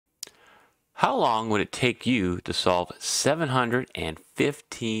How long would it take you to solve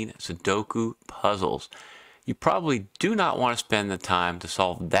 715 Sudoku puzzles? You probably do not want to spend the time to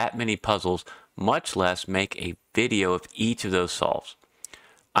solve that many puzzles, much less make a video of each of those solves.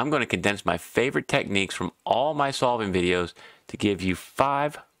 I'm going to condense my favorite techniques from all my solving videos to give you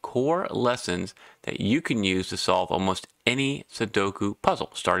 5 core lessons that you can use to solve almost any Sudoku puzzle,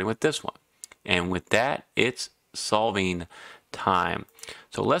 starting with this one. And with that, it's solving time.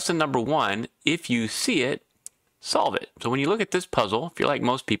 So lesson number 1, if you see it, solve it. So when you look at this puzzle, if you're like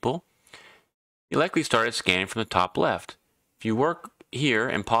most people, you likely started scanning from the top left. If you work here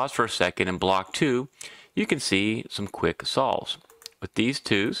and pause for a second in block 2, you can see some quick solves. With these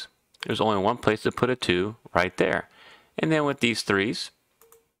 2s, there's only one place to put a 2 right there. And then with these 3s,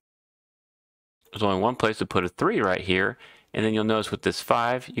 there's only one place to put a 3 right here. And then you'll notice with this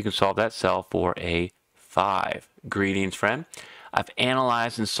 5, you can solve that cell for a 5. Greetings, friend. I've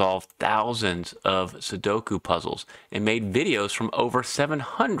analyzed and solved thousands of Sudoku puzzles and made videos from over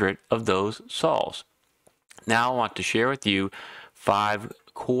 700 of those solves. Now I want to share with you 5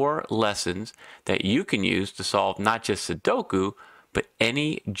 core lessons that you can use to solve not just Sudoku, but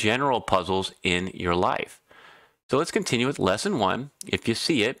any general puzzles in your life. So let's continue with lesson 1. If you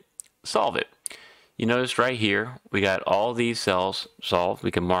see it, solve it. You notice right here, we got all these cells solved.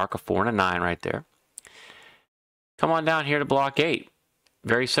 We can mark a 4 and a 9 right there. Come on down here to block 8.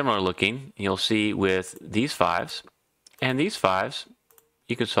 Very similar looking. You'll see with these 5s and these 5s,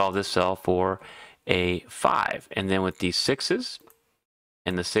 you can solve this cell for a 5. And then with these 6s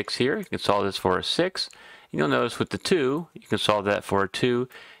and the 6 here, you can solve this for a 6. And you'll notice with the 2, you can solve that for a 2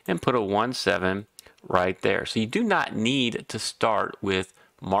 and put a 1, 7 right there. So you do not need to start with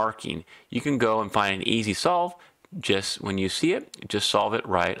marking. You can go and find an easy solve just when you see it, just solve it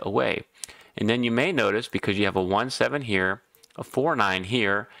right away. And then you may notice, because you have a 1, 7 here, a 4, 9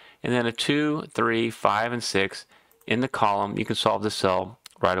 here, and then a 2, 3, 5, and 6 in the column, you can solve the cell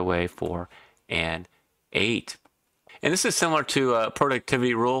right away for an 8. And this is similar to a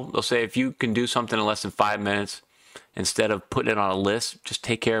productivity rule. They'll say if you can do something in less than 5 minutes, instead of putting it on a list, just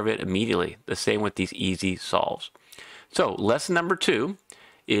take care of it immediately. The same with these easy solves. So lesson number 2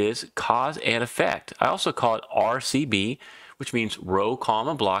 is cause and effect. I also call it RCB, which means row, column,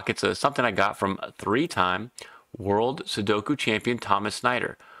 and block. It's something I got from a 3-time world Sudoku champion Thomas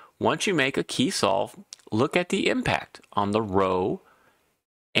Snyder. Once you make a key solve, look at the impact on the row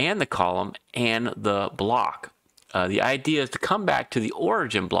and the column and the block. The idea is to come back to the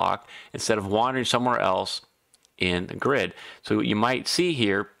origin block instead of wandering somewhere else in the grid. So what you might see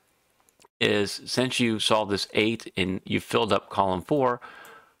here is, since you solved this 8 and you filled up column 4,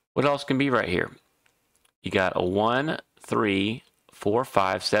 what else can be right here? You got a 1, 3, 4,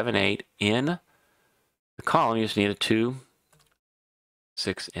 5, 7, 8 in the column. You just need a 2,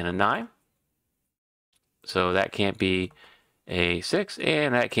 6, and a 9. So that can't be a 6,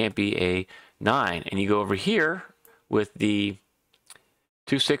 and that can't be a 9. And you go over here with the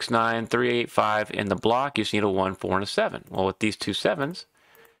 2, 6, 9, 3, 8, 5 in the block. You just need a 1, 4, and a 7. Well, with these 2 7s,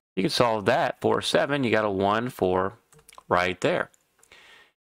 you can solve that for a 7. You got a 1, 4 right there.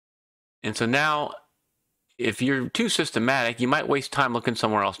 And so now, if you're too systematic, you might waste time looking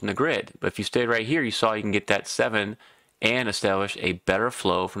somewhere else in the grid. But if you stayed right here, you saw you can get that 7 and establish a better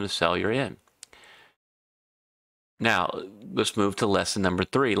flow from the cell you're in. Now, let's move to lesson number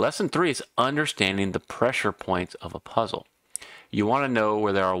 3. Lesson 3 is understanding the pressure points of a puzzle. You want to know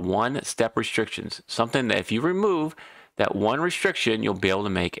where there are one-step restrictions, something that if you remove that one restriction, you'll be able to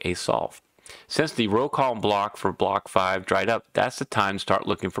make a solve. Since the row, column, block for block 5 dried up, that's the time to start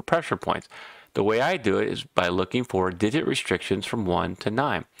looking for pressure points. The way I do it is by looking for digit restrictions from 1 to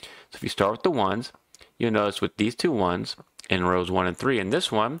 9. So if you start with the 1s, you'll notice with these 2 1s in rows 1 and 3, and this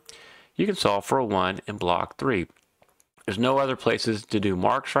one, you can solve for a 1 in block 3. There's no other places to do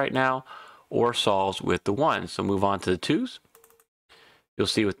marks right now or solves with the 1s. So move on to the 2s. You'll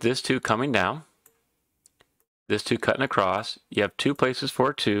see with this 2 coming down, this 2 cutting across, you have 2 places for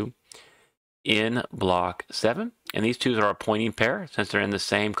a 2 in block 7. And these 2s are a pointing pair since they're in the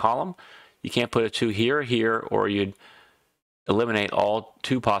same column. You can't put a 2 here or here, or you'd eliminate all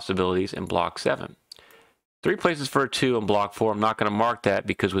 2 possibilities in block 7. 3 places for a 2 in block 4. I'm not going to mark that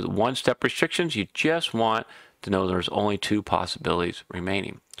because with one-step restrictions, you just want to know there's only 2 possibilities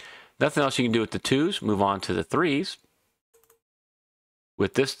remaining. Nothing else you can do with the 2s. Move on to the 3s.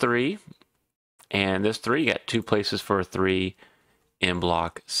 With this 3 and this 3, you got 2 places for a 3 in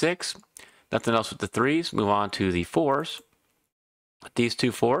block 6. Nothing else with the 3s. Move on to the 4s. These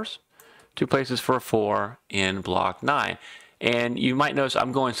 2 4s. 2 places for a 4 in block 9. And you might notice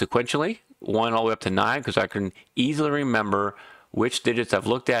I'm going sequentially, 1 all the way up to 9, because I can easily remember which digits I've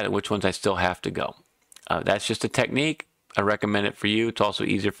looked at and which ones I still have to go. That's just a technique. I recommend it for you. It's also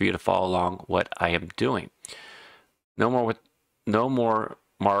easier for you to follow along what I am doing. No more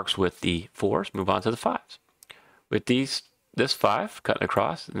marks with the 4s. Move on to the 5s. With this 5 cutting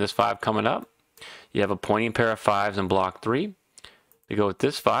across and this 5 coming up, you have a pointing pair of 5s in block 3. To go with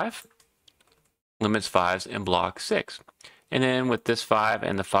this 5, limits 5s in block 6. And then with this 5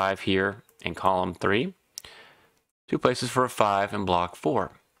 and the 5 here in column 3, 2 places for a 5 in block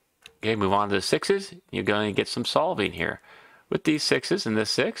 4. Okay, move on to the 6s. You're going to get some solving here. With these 6s and this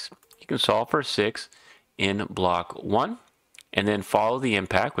 6, you can solve for a 6 in block 1. And then follow the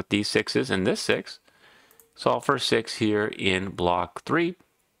impact with these 6s and this 6. Solve for a 6 here in block 3.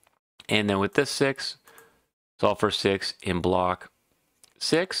 And then with this 6, solve for 6 in block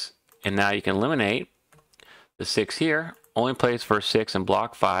 6. And now you can eliminate the 6 here. Only place for 6 in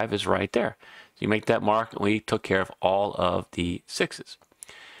block 5 is right there. So you make that mark, and we took care of all of the 6s.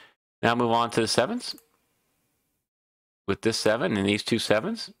 Now move on to the 7s. With this 7 and these two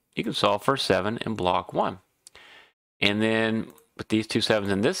 7s, you can solve for 7 in block 1. And then with these two 7s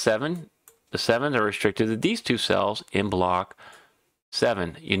and this 7, the 7s are restricted to these two cells in block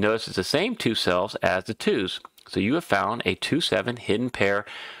 7. You notice it's the same two cells as the 2s. So you have found a 2-7 hidden pair.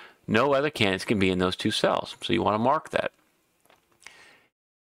 No other candidates can be in those two cells. So you want to mark that.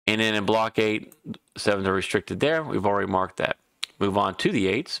 And then in block 8, 7s are restricted there. We've already marked that. Move on to the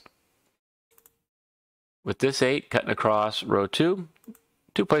 8s. With this 8 cutting across row 2,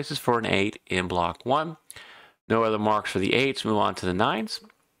 2 places for an 8 in block 1. No other marks for the 8s. Move on to the 9s.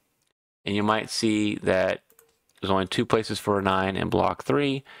 And you might see that there's only 2 places for a 9 in block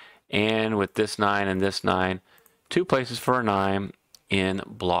 3. And with this 9 and this 9, 2 places for a 9 in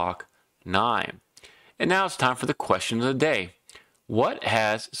block 9. And now it's time for the question of the day. What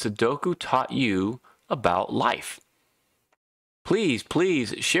has Sudoku taught you about life? Please,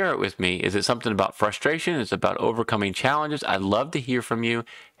 please share it with me. Is it something about frustration? Is it about overcoming challenges? I'd love to hear from you.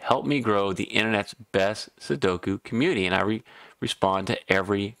 Help me grow the internet's best Sudoku community. And I respond to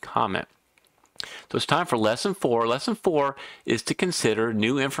every comment. So it's time for lesson 4. Lesson 4 is to consider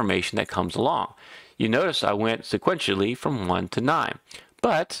new information that comes along. You notice I went sequentially from 1 to 9.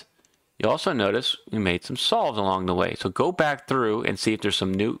 But you also notice we made some solves along the way. So go back through and see if there's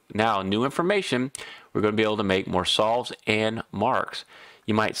some new information. We're going to be able to make more solves and marks.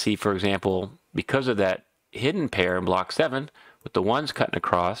 You might see, for example, because of that hidden pair in block 7, with the 1s cutting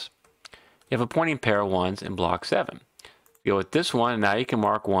across, you have a pointing pair of 1s in block 7. You go with this one, and now you can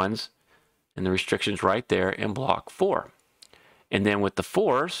mark 1s and the restrictions right there in block 4. And then with the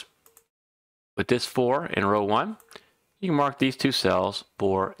 4s, with this 4 in row 1, you can mark these two cells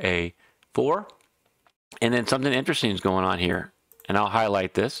for a 4. And then something interesting is going on here, and I'll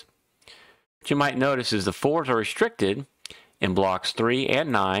highlight this. What you might notice is the 4s are restricted in blocks 3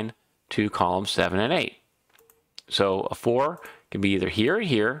 and 9 to columns 7 and 8. So a 4 can be either here,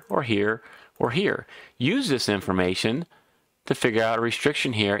 here, or here, or here. Use this information to figure out a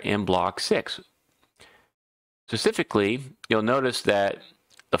restriction here in block 6. Specifically, you'll notice that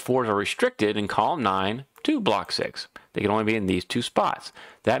the 4s are restricted in column 9 to block 6. They can only be in these two spots.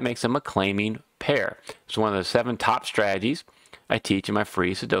 That makes them a claiming pair. It's one of the 7 top strategies I teach in my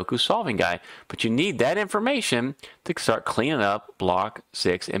free Sudoku solving guide. But you need that information to start cleaning up block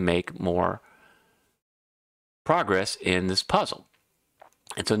 6 and make more progress in this puzzle.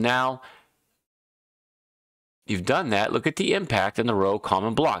 And so now you've done that. Look at the impact in the row, column,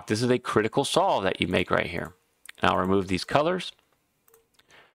 and block. This is a critical solve that you make right here. Now I'll remove these colors.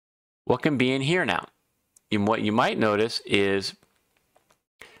 What can be in here now? And what you might notice is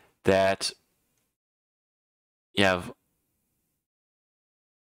that you have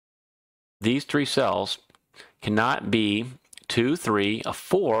these 3 cells cannot be 2, 3, a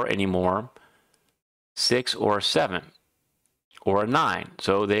 4 anymore, 6, or a 7, or a 9.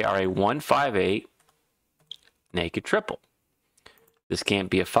 So they are a 1, 5, 8 naked triple. This can't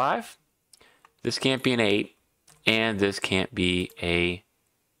be a 5, this can't be an 8, and this can't be a,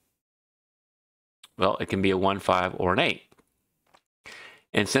 well, it can be a 1, 5, or an 8.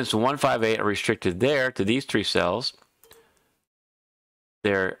 And since the 1, 5, 8 are restricted there to these 3 cells,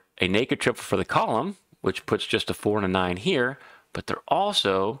 they're a naked triple for the column, which puts just a 4 and a 9 here, but they're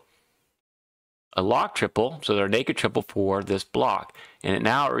also a lock triple, so they're a naked triple for this block. And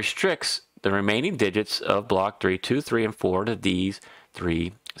now it restricts the remaining digits of block 3, 2, 3, and 4 to these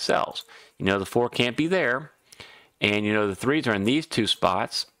 3 cells. You know the 4 can't be there, and you know the 3s are in these 2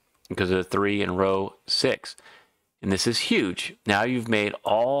 spots because of the 3 in row 6. And this is huge. Now you've made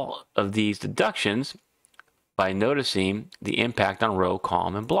all of these deductions by noticing the impact on row,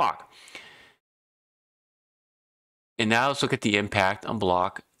 column, and block. And now let's look at the impact on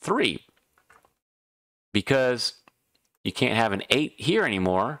block 3. Because you can't have an 8 here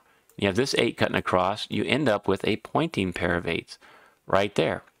anymore, you have this 8 cutting across, you end up with a pointing pair of 8s right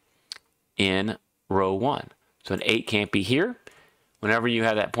there in row 1. So an 8 can't be here. Whenever you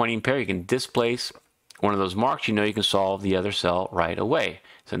have that pointing pair, you can displace one of those marks. You know you can solve the other cell right away.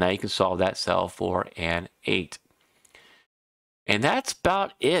 So now you can solve that cell for an 8. And that's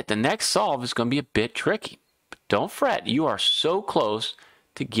about it. The next solve is going to be a bit tricky. But don't fret. You are so close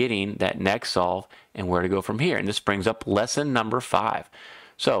to getting that next solve and where to go from here. And this brings up lesson number 5.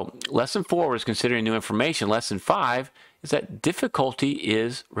 So lesson 4 was considering new information. Lesson 5 is that difficulty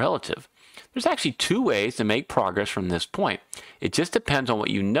is relative. There's actually 2 ways to make progress from this point. It just depends on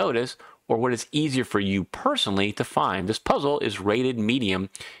what you notice or what is easier for you personally to find. This puzzle is rated medium,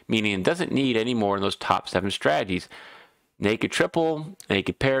 meaning it doesn't need any more of those top 7 strategies. Naked triple,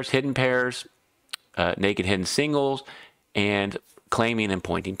 naked pairs, naked hidden singles, and claiming and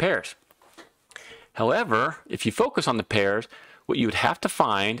pointing pairs. However, if you focus on the pairs, what you would have to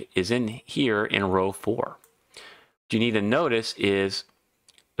find is in here in row 4. What you need to notice is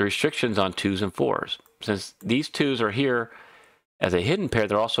the restrictions on 2s and 4s. Since these 2s are here as a hidden pair,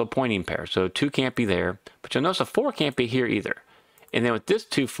 they're also a pointing pair. So 2 can't be there, but you'll notice a 4 can't be here either. And then with this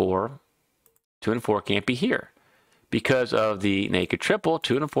 2, 4, 2 and 4 can't be here. Because of the naked triple,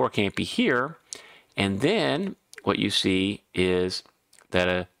 2 and 4 can't be here. And then what you see is that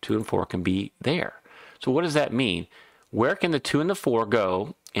a 2 and 4 can be there. So what does that mean? Where can the 2 and the 4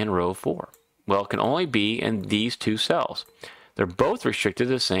 go in row 4? Well, it can only be in these 2 cells. They're both restricted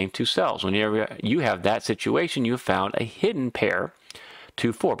to the same 2 cells. Whenever you have that situation, you have found a hidden pair,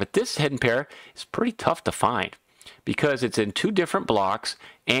 2, 4. But this hidden pair is pretty tough to find because it's in 2 different blocks,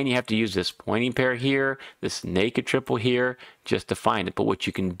 and you have to use this pointing pair here, this naked triple here, just to find it. But what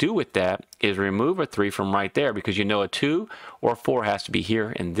you can do with that is remove a 3 from right there, because you know a 2 or 4 has to be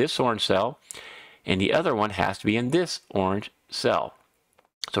here in this orange cell, and the other one has to be in this orange cell.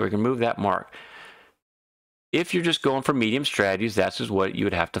 So we can remove that mark. If you're just going for medium strategies, that's just what you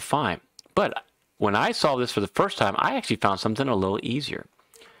would have to find. But when I saw this for the first time, I actually found something a little easier.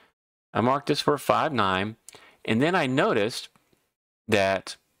 I marked this for a 5, 9, and then I noticed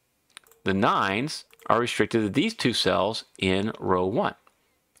that the 9s are restricted to these 2 cells in row 1.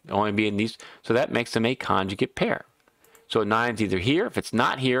 Only be in these, so that makes them a conjugate pair. So a 9 is either here. If it's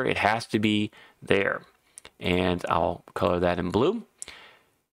not here, it has to be there. And I'll color that in blue.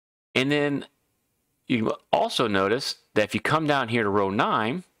 And then you also notice that if you come down here to row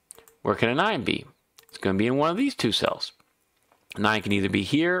 9, where can a 9 be? It's going to be in one of these 2 cells. A 9 can either be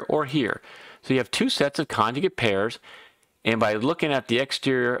here or here. So you have 2 sets of conjugate pairs, and by looking at the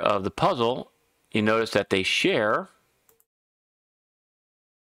exterior of the puzzle, you notice that they share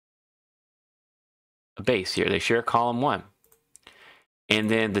a base here. They share column 1. And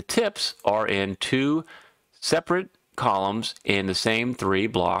then the tips are in 2 separate columns in the same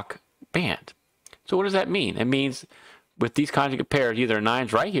 3-block band. So what does that mean? It means with these conjugate pairs, either a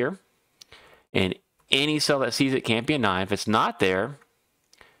 9's right here, and any cell that sees it can't be a 9. If it's not there,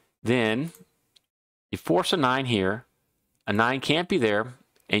 then you force a 9 here, a 9 can't be there,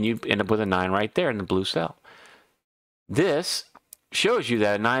 and you end up with a 9 right there in the blue cell. This shows you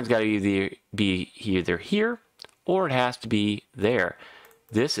that a 9's got to be either here or it has to be there.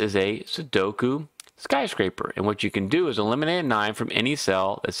 This is a Sudoku skyscraper, and what you can do is eliminate a 9 from any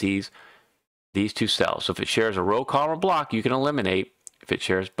cell that sees these 2 cells. So if it shares a row, column, or block, you can eliminate if it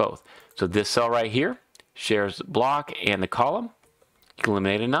shares both. So this cell right here shares the block and the column. You can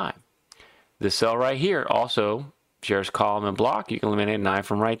eliminate a 9. This cell right here also shares column and block. You can eliminate a 9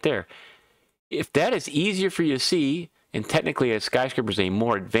 from right there. If that is easier for you to see, and technically a skyscraper is a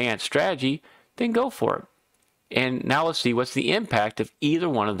more advanced strategy, then go for it. And now let's see what's the impact of either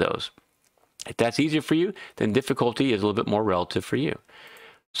one of those. If that's easier for you, then difficulty is a little bit more relative for you.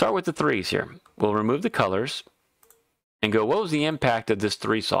 Start with the 3s here. We'll remove the colors and go, what was the impact of this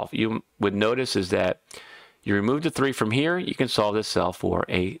 3 solve? You would notice is that you remove the 3 from here, you can solve this cell for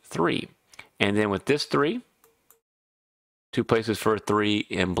a 3. And then with this 3, 2 places for a 3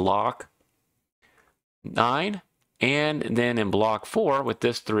 in block 9, and then in block 4 with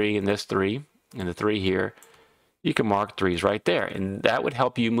this 3 and this 3 and the 3 here, you can mark 3s right there, and that would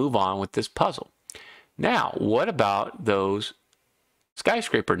help you move on with this puzzle. Now, what about those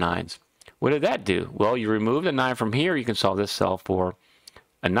skyscraper 9s? What did that do? Well, you remove the 9 from here, you can solve this cell for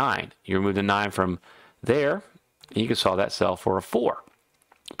a 9. You remove the 9 from there, and you can solve that cell for a 4.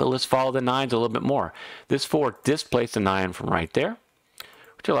 But let's follow the 9s a little bit more. This 4 displaced the 9 from right there,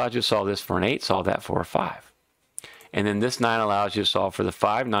 which allows you to solve this for an 8, solve that for a 5. And then this 9 allows you to solve for the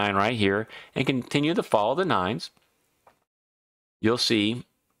 5, 9 right here, and continue to follow the 9s you'll see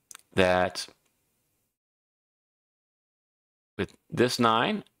that with this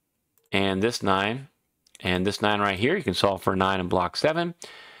 9 and this 9 and this 9 right here, you can solve for 9 in block 7.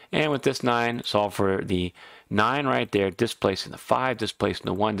 And with this 9, solve for the 9 right there, displacing the 5, displacing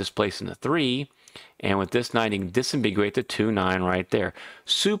the 1, displacing the 3. And with this 9, you can disambiguate the 2, 9 right there.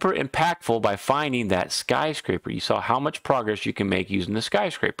 Super impactful by finding that skyscraper. You saw how much progress you can make using the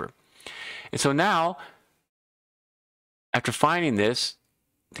skyscraper. And so now, after finding this,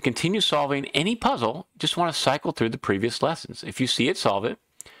 to continue solving any puzzle, you just want to cycle through the previous lessons. If you see it, solve it.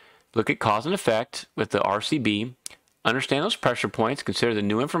 Look at cause and effect with the RCB. Understand those pressure points. Consider the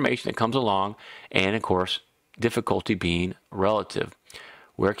new information that comes along. And, of course, difficulty being relative.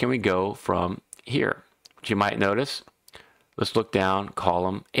 Where can we go from here? What you might notice, let's look down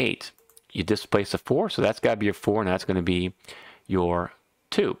column 8. You displace a 4, so that's got to be your 4, and that's going to be your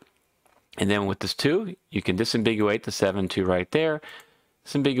 2. And then with this 2, you can disambiguate the 7, 2 right there.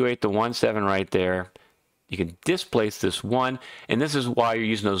 Disambiguate the 1, 7 right there. You can displace this 1, and this is why you're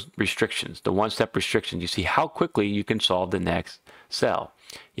using those restrictions, the one-step restrictions. You see how quickly you can solve the next cell.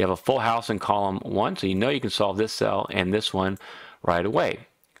 You have a full house in column 1, so you know you can solve this cell and this one right away.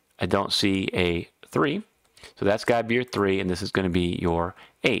 I don't see a 3, so that's got to be your 3, and this is going to be your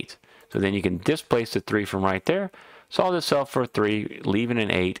 8. So then you can displace the 3 from right there, solve this cell for 3, leaving an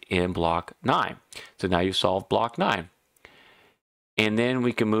 8 in block 9. So now you solve block 9. And then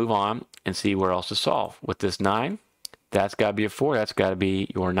we can move on and see where else to solve. With this 9, that's got to be a 4, that's got to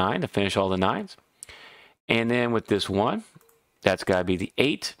be your 9 to finish all the 9s. And then with this 1, that's got to be the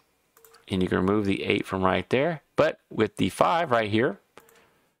 8, and you can remove the 8 from right there. But with the 5 right here,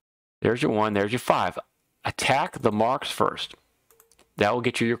 there's your 1, there's your 5. Attack the marks first. That will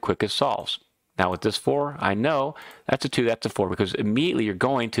get you your quickest solves. Now with this 4, I know that's a 2, that's a 4, because immediately you're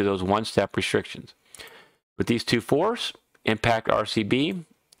going to those one-step restrictions. With these two 4s, impact RCB,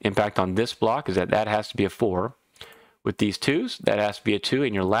 impact on this block is that has to be a 4. With these 2s, that has to be a 2,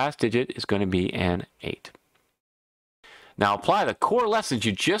 and your last digit is going to be an 8. Now apply the core lessons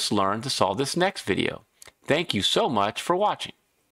you just learned to solve this next video. Thank you so much for watching.